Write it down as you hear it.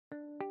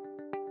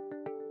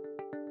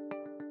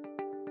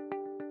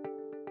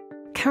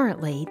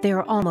Currently, there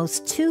are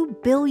almost 2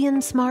 billion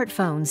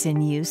smartphones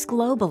in use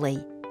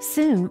globally.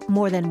 Soon,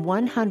 more than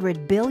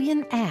 100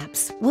 billion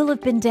apps will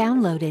have been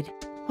downloaded.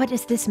 What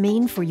does this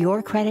mean for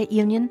your credit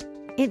union?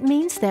 It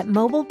means that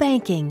mobile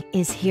banking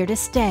is here to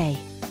stay.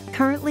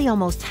 Currently,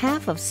 almost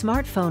half of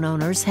smartphone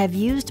owners have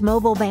used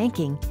mobile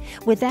banking,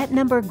 with that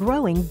number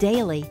growing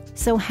daily.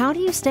 So how do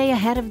you stay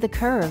ahead of the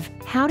curve?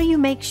 How do you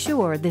make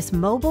sure this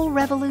mobile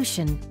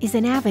revolution is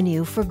an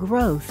avenue for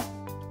growth?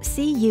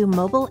 CU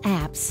Mobile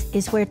Apps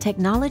is where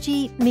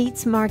technology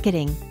meets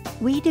marketing.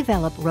 We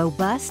develop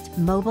robust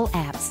mobile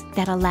apps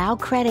that allow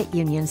credit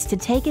unions to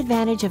take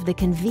advantage of the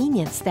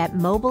convenience that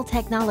mobile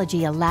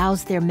technology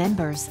allows their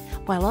members,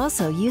 while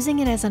also using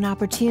it as an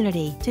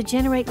opportunity to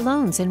generate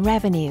loans and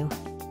revenue.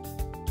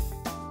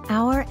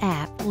 Our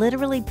app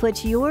literally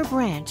puts your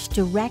branch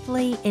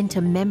directly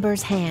into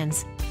members'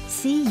 hands.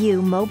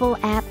 CU mobile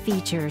app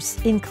features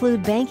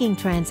include banking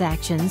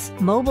transactions,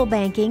 mobile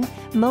banking,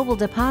 mobile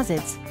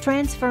deposits,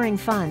 transferring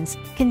funds,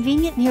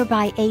 convenient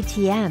nearby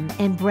ATM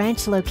and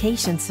branch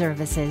location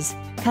services,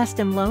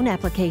 custom loan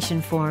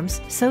application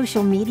forms,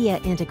 social media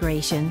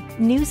integration,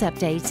 news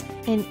updates,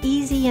 and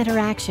easy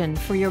interaction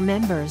for your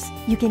members.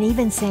 You can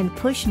even send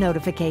push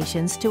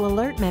notifications to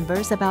alert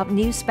members about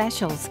new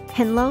specials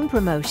and loan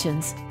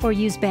promotions, or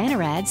use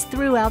banner ads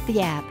throughout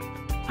the app.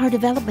 Our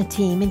development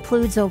team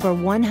includes over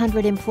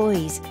 100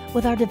 employees,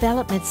 with our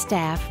development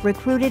staff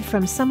recruited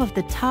from some of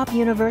the top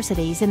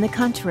universities in the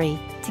country.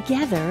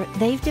 Together,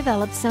 they've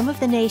developed some of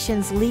the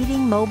nation's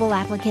leading mobile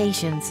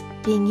applications,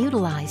 being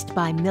utilized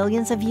by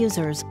millions of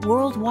users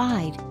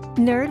worldwide.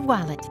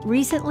 NerdWallet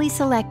recently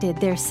selected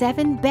their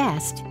 7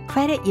 best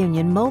credit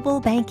union mobile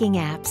banking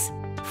apps.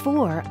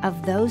 4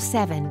 of those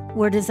 7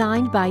 were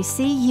designed by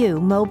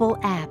CU Mobile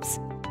Apps.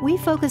 We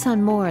focus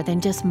on more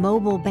than just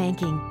mobile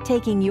banking,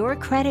 taking your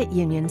credit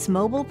union's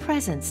mobile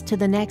presence to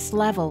the next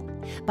level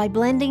by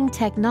blending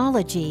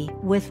technology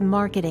with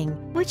marketing.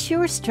 What's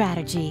your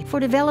strategy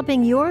for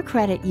developing your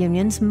credit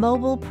union's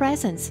mobile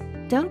presence?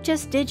 Don't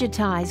just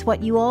digitize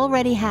what you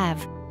already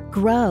have.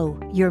 Grow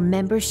your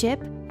membership,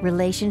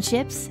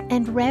 relationships,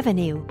 and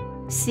revenue.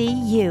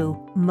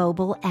 CU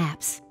Mobile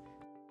Apps.